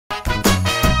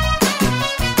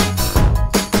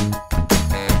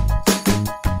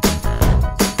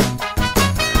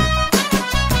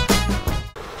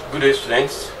Good day,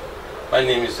 students. My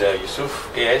name is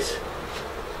Yusuf AS.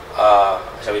 I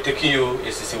shall be taking you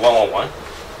ACC 111.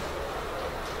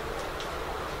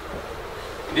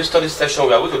 In this study session,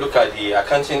 we are going to look at the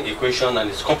accounting equation and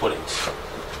its components.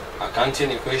 Accounting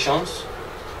equations,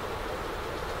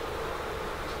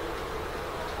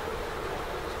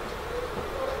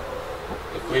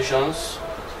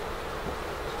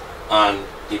 and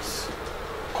its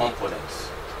components.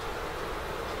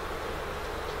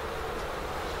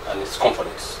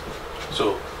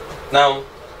 So now,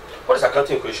 what is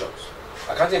accounting equations?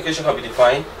 Accounting equation can be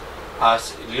defined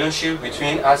as a relationship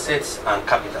between assets and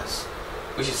capitals,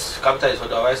 which is capital is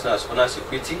otherwise known as owner's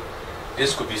equity.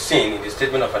 This could be seen in the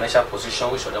statement of financial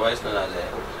position, which is otherwise known as a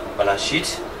balance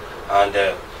sheet. And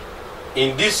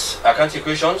in these accounting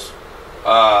equations,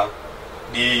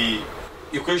 the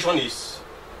equation is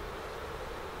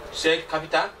said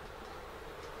capital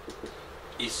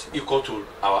is equal to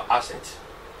our asset.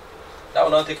 That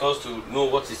will now take us to know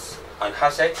what is an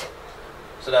asset,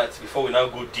 so that before we now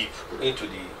go deep into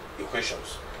the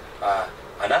equations.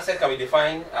 An asset can be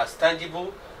defined as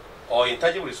tangible or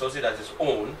intangible resources that is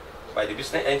owned by the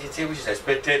business entity, which is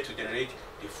expected to generate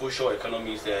the future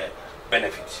economy's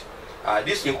benefit.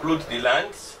 This includes the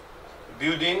lands,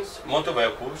 buildings, motor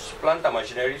vehicles, plant and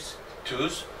machineries,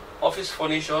 tools, office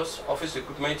furnitures, office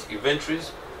equipment,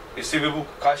 inventories, receivable,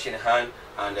 cash in hand,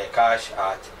 and cash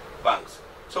at banks.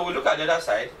 So we look at the other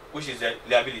side, which is the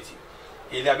liability.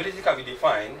 A liability can be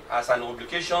defined as an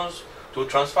obligation to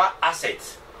transfer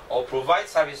assets or provide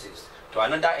services to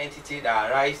another entity that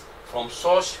arise from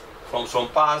some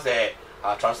past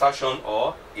transaction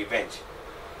or event.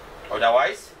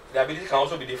 Otherwise, liability can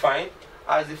also be defined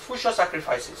as the future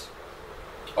sacrifices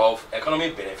of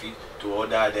economic benefit to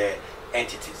other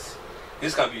entities.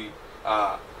 This can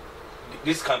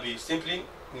be simply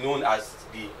known as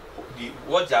the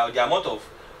amount of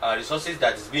resources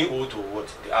that is being owed to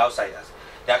the outsiders.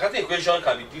 The accounting equation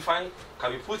can be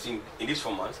put in this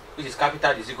format, which is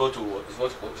capital is equal to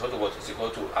what is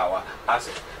equal to our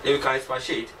asset. Then we can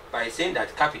expatiate by saying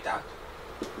that capital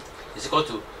is equal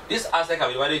to, this asset can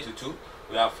be divided into two.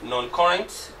 We have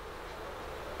non-current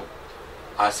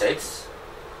assets,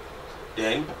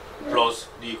 then plus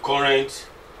the current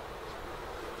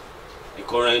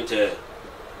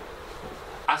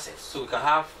assets. So we can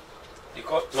have the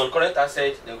non-current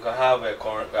asset, then we can have the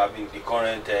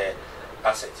current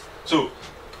asset. So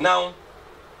now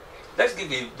let's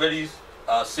give a very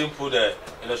simple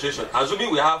illustration.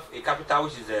 Assuming we have a capital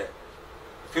which is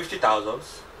 50,000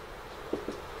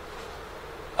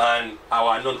 and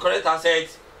our non-current asset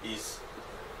is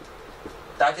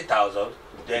 30,000,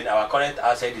 then our current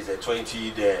asset is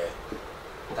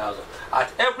 20,000.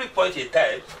 At every point in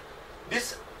time,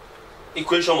 this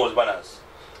equation was balanced.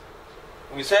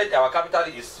 We said our capital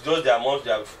is just the amount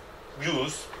they have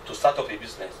used to start up a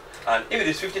business. And if it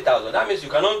is 50,000, that means you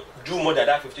cannot do more than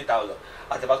that 50,000.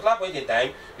 At a particular point in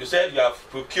time, you said you have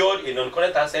procured a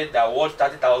non-current asset that worth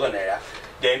 30,000 naira.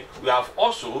 Then we have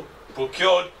also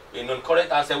procured a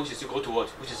non-current asset which is equal to what?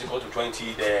 Which is equal to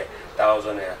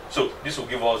 20,000 naira. So this will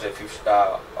give us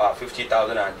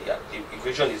 50,000, and the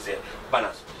equation is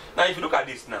balanced. Now, if you look at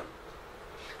this now,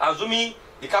 assuming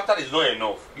the capital is not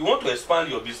enough, you want to expand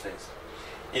your business.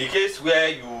 In the case where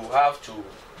you have to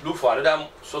look for another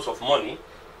source of money,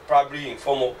 probably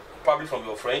from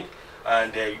your friend,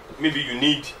 and maybe you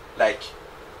need like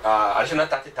additional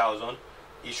 30,000,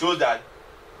 it shows that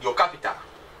your capital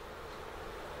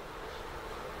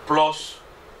plus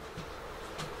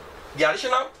the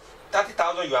additional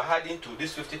 30,000 you are adding to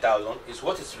this 50,000 is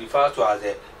what is referred to as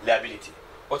a liability.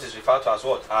 What is referred to as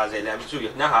what? As a liability. So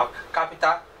you now have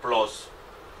capital plus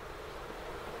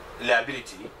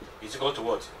liability is equal to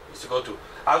what? It's equal to,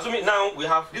 assuming now we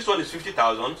have, this one is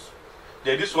 50,000,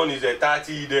 then this one is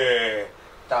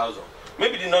 30,000.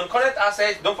 Maybe the non-current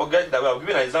asset, don't forget that we are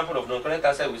giving an example of non-current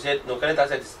asset. We said non-current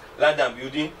asset is land and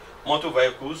building, motor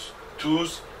vehicles,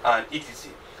 tools, and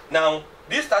etc. Now,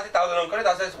 these 30,000 non-current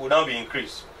assets will now be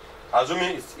increased.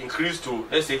 Assuming it's increased to,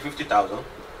 let's say, 50,000,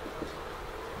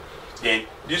 then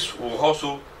this will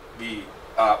also be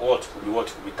what will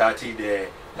be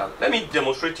 30,000. Let me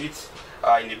demonstrate it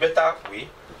in a better way.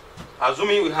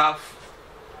 Assuming we have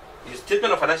a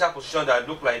statement of financial position that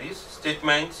look like this: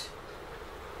 statement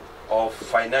of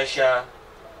financial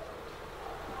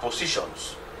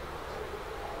positions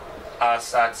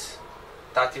as at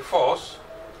 31st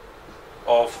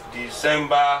of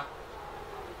December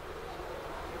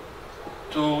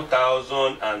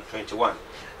 2021.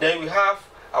 Then we have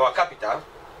our capital.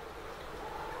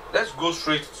 Let's go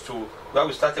straight to where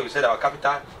we started. We said our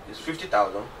capital is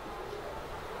 50,000.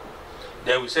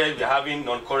 Then we said we're having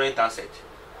non-current asset.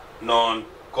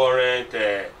 non-current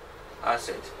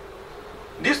asset.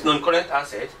 This non-current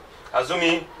asset,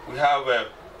 assuming we have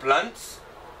plants,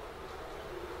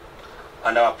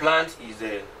 and our plant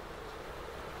is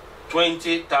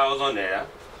 20,000 naira.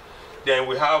 Then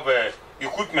we have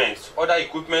equipment, other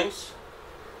equipment,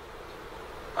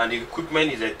 and the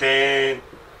equipment is 10,000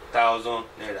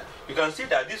 naira. You can see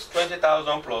that this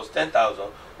 20,000 plus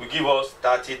 10,000 will give us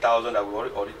 30,000 that we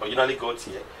originally got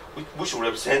here, which will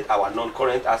represent our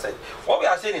non-current asset. What we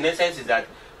are saying in essence is that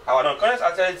our non-current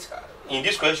assets in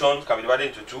this question can be divided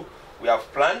into two. We have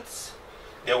plants,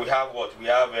 then we have what? We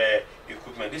have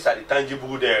equipment. These are the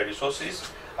tangible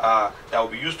resources that will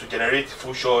be used to generate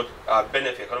full short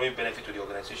benefit, economic benefit to the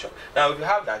organization. Now, if you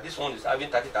have that, this one is having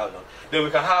 30,000, then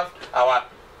we can have our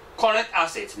current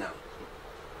assets now.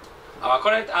 Our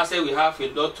current asset, we have a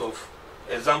lot of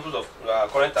examples of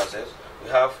current assets. We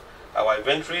have our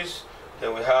inventories,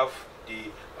 then we have the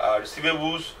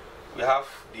receivables, we have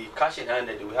the cash in hand,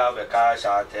 and we have a cash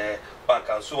at bank,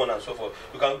 and so on and so forth.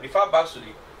 You can refer back to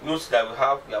the notes that we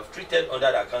have treated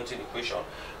under the accounting equation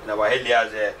in our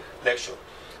earlier lecture.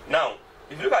 Now,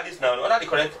 if you look at this now, under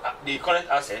the current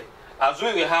asset,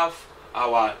 assuming we have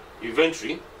our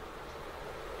inventory,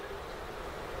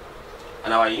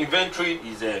 and our inventory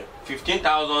is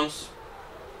 15,000,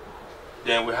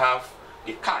 then we have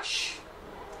the cash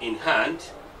in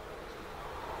hand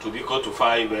to be equal to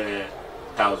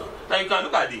 5,000. Now you can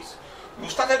look at this. You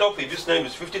started off with this name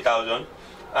with 50,000,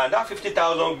 and that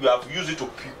 50,000 you have used it to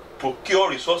procure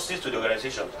resources to the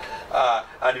organization.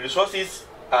 And the resources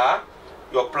are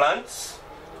your plants,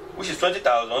 which is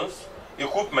 20,000,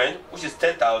 equipment, which is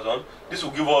 10,000. This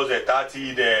will give us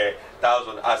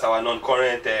 30,000 as our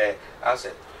non-current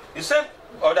asset. The same,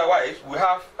 otherwise, we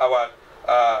have our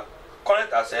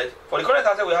current asset. For the current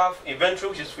asset, we have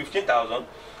inventory, which is 15,000.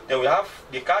 Then we have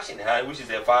the cash in hand, which is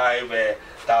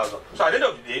 5,000. So at the end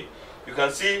of the day, you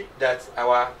can see that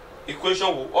our equation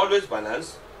will always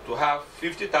balance to have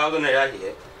 50,000 naira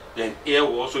here. Then here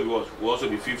will also be what? Will also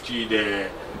be 50,000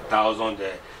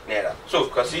 naira. So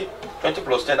you can see 20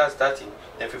 plus 10, that's 30.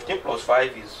 Then 15 plus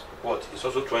 5 is what? It's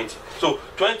also 20. So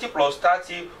 20 plus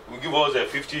 30 will give us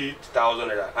 50,000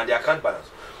 naira and the account balance.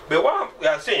 But what we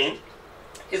are saying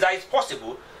is that it's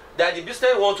possible that the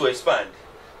business wants to expand.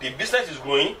 The business is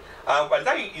growing, and by the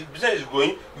time the business is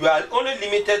growing, you are only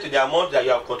limited to the amount that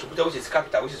you have contributed, which is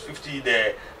capital, which is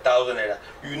 50,000 naira.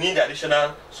 You need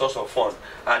additional source of fund,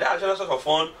 and that additional source of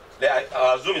fund, I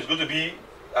assume, is going to be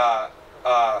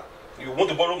you want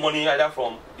to borrow money either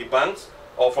from the banks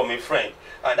or from a friend,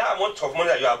 and that amount of money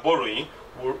that you are borrowing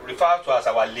will refer to as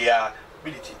our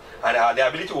liability, and our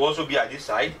liability will also be at this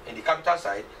side, in the capital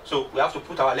side. So we have to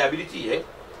put our liability here,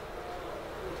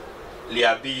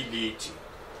 liability.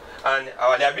 And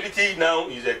our liability now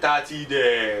is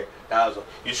 30,000.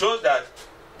 It shows that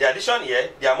the addition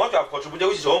here, the amount you have contributed,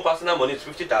 which is your own personal money, is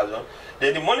 50,000.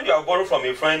 Then the money you have borrowed from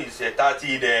a friend is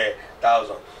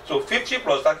 30,000. So 50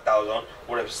 plus 30,000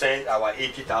 will represent our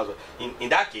 80,000. In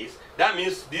that case, that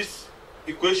means these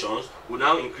equations will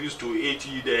now increase to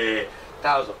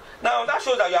 80,000. Now that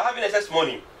shows that you are having excess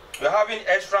money. You are having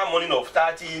extra money of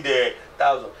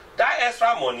 30,000. That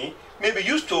extra money may be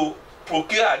used to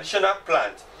procure additional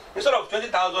plant. Instead of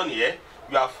 20,000 here,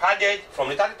 you have added, from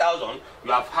the 30,000,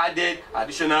 you have added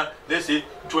additional, let's say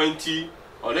 20,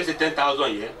 or let's say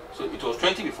 10,000 here. So it was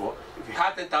 20 before. If you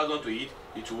add 10,000 to it,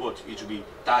 it will what? It will be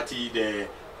 30,000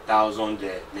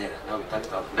 naira. Now we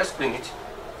 30,000. Let's bring it.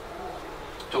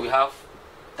 So we have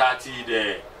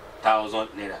 30,000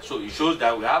 naira. So it shows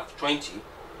that we have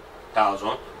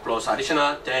 20,000 plus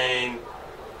additional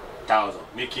 10,000,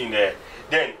 making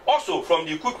then also from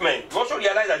the equipment, you also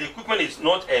realize that the equipment is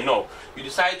not enough. You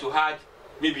decide to add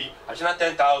maybe additional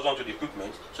 10,000 to the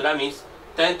equipment. So that means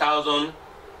 10,000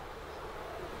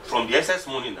 from the excess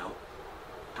money now,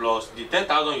 plus the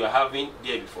 10,000 you are having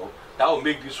there before. That will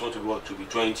make this one to be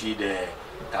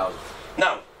 20,000.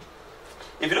 Now,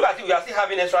 if you look at it, we are still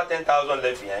having extra 10,000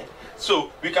 left behind.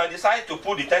 So we can decide to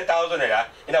put the 10,000 naira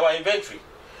in our inventory.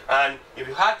 And if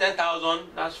you have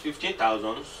 10,000, that's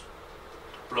 15,000.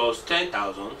 Plus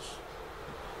 10,000,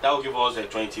 that will give us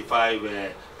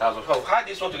 25,000. So we'll add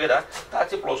this one together.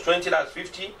 30 plus 20, that's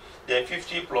 50. Then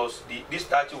 50 plus this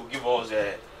 30 will give us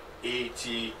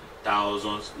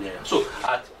 80,000 naira. So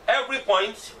at every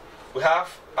point, we have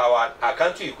our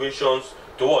accounting equations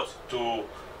to what? To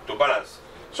balance.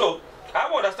 So I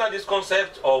will understand this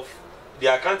concept of the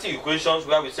accounting equations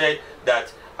where we said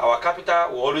that our capital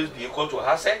will always be equal to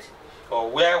asset, or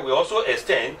where we also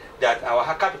extend that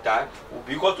our capital will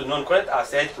be equal to non-current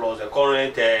asset plus a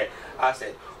current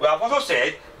asset. We have also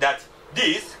said that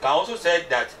this can also say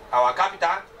that our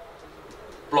capital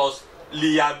plus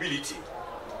liability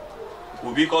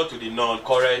will be equal to the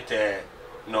non-current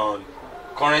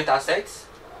assets,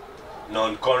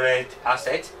 non-current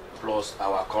asset plus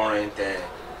our current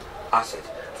asset.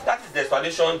 That is the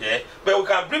explanation there. But we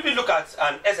can briefly look at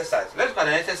an exercise. Let's look at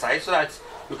an exercise so that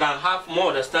you can have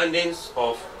more understandings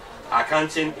of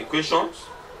accounting equations.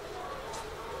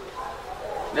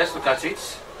 Let's look at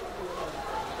it.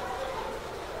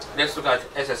 Let's look at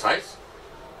exercise.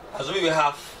 Assuming we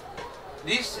have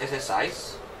this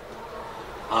exercise,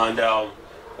 and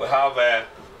we have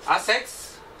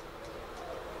assets,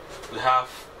 we have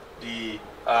the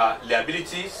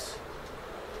liabilities,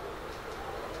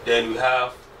 then we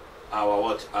have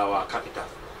our capital.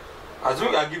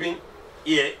 Assuming we are giving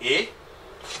here A,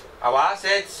 our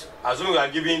assets, assuming we are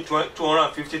giving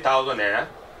 250,000 naira,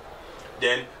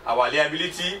 then our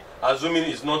liability, assuming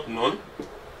is not known.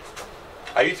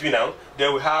 Are you with me now?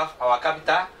 Then we have our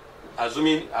capital,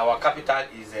 assuming our capital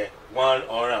is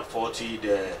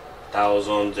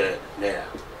 140,000 naira.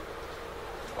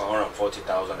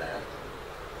 140,000 naira.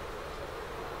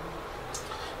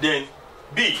 Then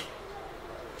B,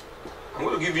 I'm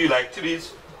going to give you like 3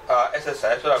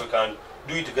 exercises so that we can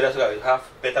do it together so that we have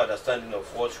better understanding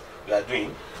of what we are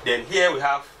doing. Then here we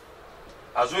have,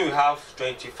 assuming we have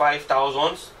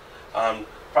 25,000, and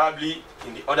probably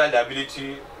in the other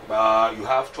liability you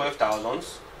have 12,000.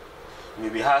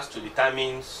 Maybe has to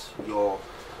determine your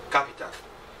capital.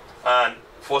 And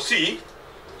for C,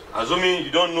 assuming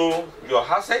you don't know your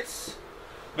assets,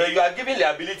 but you are giving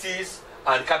liabilities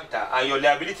and capital, and your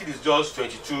liability is just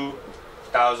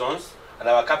 22,000, and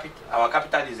our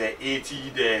capital is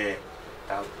 80,000.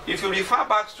 If you refer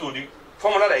back to the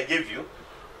formula that I gave you,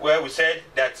 where we said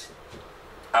that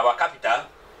our capital,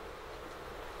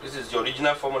 this is the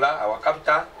original formula, our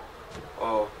capital,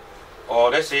 or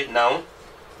let's say now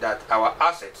that our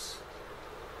assets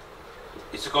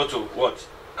is equal to what?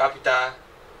 Capital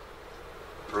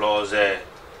plus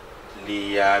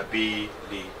liability.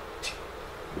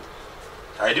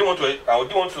 I didn't want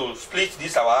to split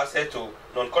this our asset to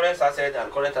non-current asset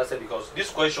and current asset, because this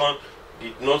question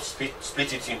did not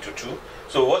split it into 2.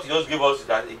 So what it just gave us is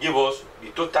that it gave us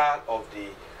the total of the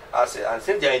asset, and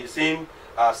since they are in the same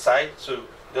side, so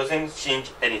it doesn't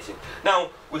change anything. Now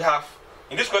we have,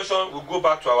 in this question, we'll go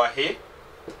back to our A.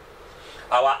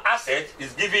 Our asset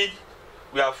is given,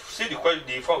 we have seen the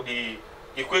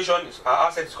equation, our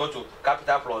asset is equal to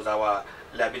capital plus our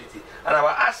liability. And our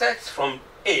assets from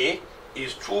A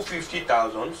is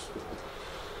 250,000.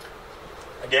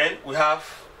 Then we have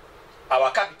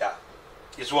our capital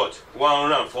is what?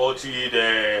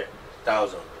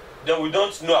 140,000. Then we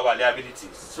don't know our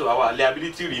liabilities. So our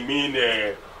liability remain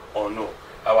unknown.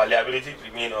 Our liability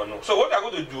remain unknown. So what we are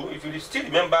going to do, if you still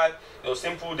remember your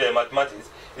simple mathematics,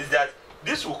 is that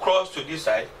this will cross to this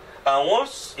side, and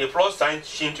once a plus sign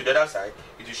change to the other side,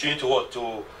 it will change to what?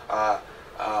 To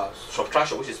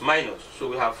subtraction, which is minus. So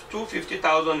we have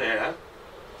 250,000 naira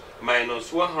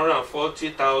minus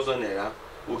 140,000 naira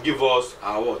will give us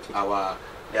our what? Our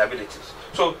liabilities.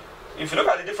 So if you look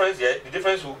at the difference here, the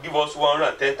difference will give us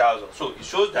 110,000. So it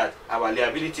shows that our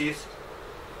liability is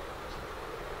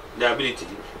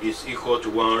equal to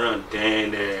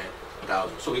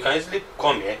 110,000. So we can easily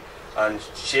come here and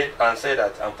say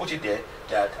that, and put it there,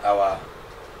 that our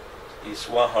is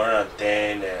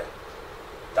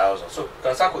 110,000. So we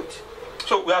can circle it.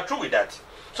 So we are through with that.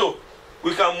 So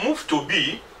we can move to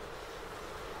B.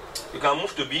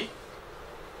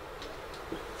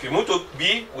 If you move to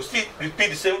B, we still repeat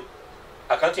the same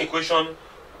accounting equation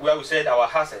where we said our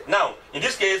asset. Now, in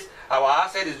this case, our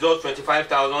asset is just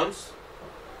 25,000.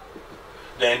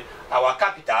 Then our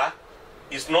capital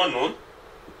is not known.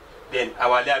 Then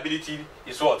our liability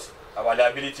is what? Our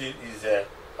liability is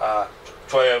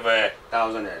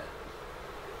 12,000.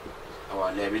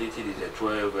 Our liability is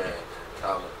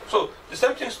 12,000. So the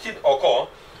same thing still occur.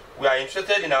 We are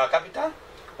interested in our capital.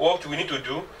 What we need to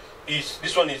do is,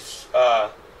 this one is a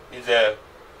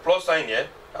plus sign here.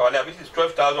 Our liability is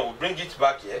 12,000. We bring it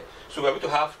back here. So we are going to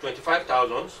have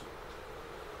 25,000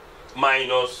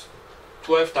 minus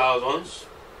 12,000.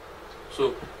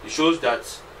 So it shows that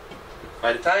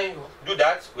by the time you do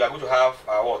that, we are going to have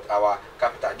our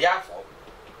capital. Therefore,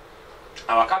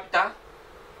 our capital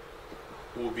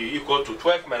will be equal to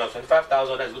 12 minus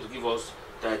 25,000. That is going to give us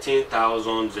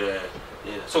 13,000.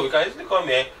 So we can easily come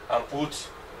here and put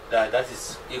that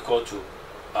is equal to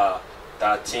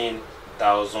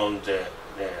 13,000.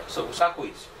 So we circle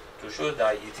it to show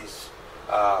that it is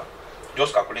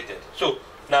just calculated. So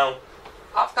now,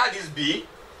 after this B,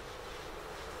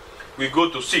 we go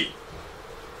to C.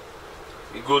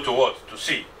 We go to what? To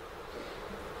C.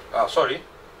 Sorry.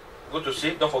 go to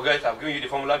see. Don't forget, I've given you the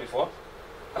formula before.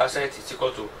 Asset is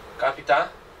equal to capital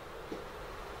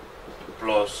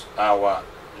plus our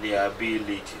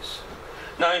liabilities.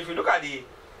 Now, if you look at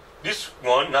this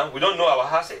one, now we don't know our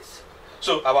assets.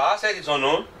 So our asset is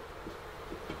unknown,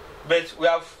 but we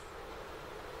have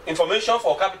information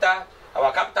for capital.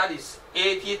 Our capital is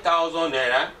 80,000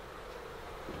 naira,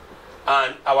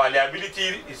 and our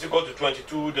liability is equal to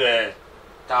 22,000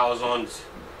 naira.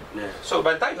 So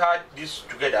by the time you add this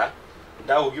together,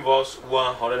 that will give us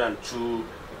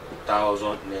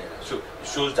 102,000 naira. So it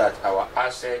shows that our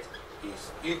asset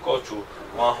is equal to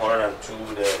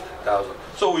 102,000.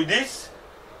 So with this,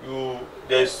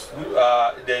 there's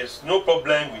no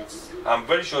problem with. I'm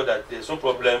very sure that there's no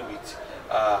problem with.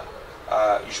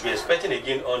 You should be expecting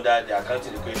again under the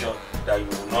accounting equation that you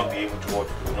will not be able to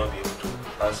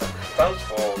answer. Thanks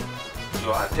for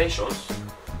your attention.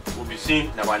 We'll be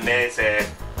seeing in our next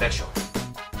lecture.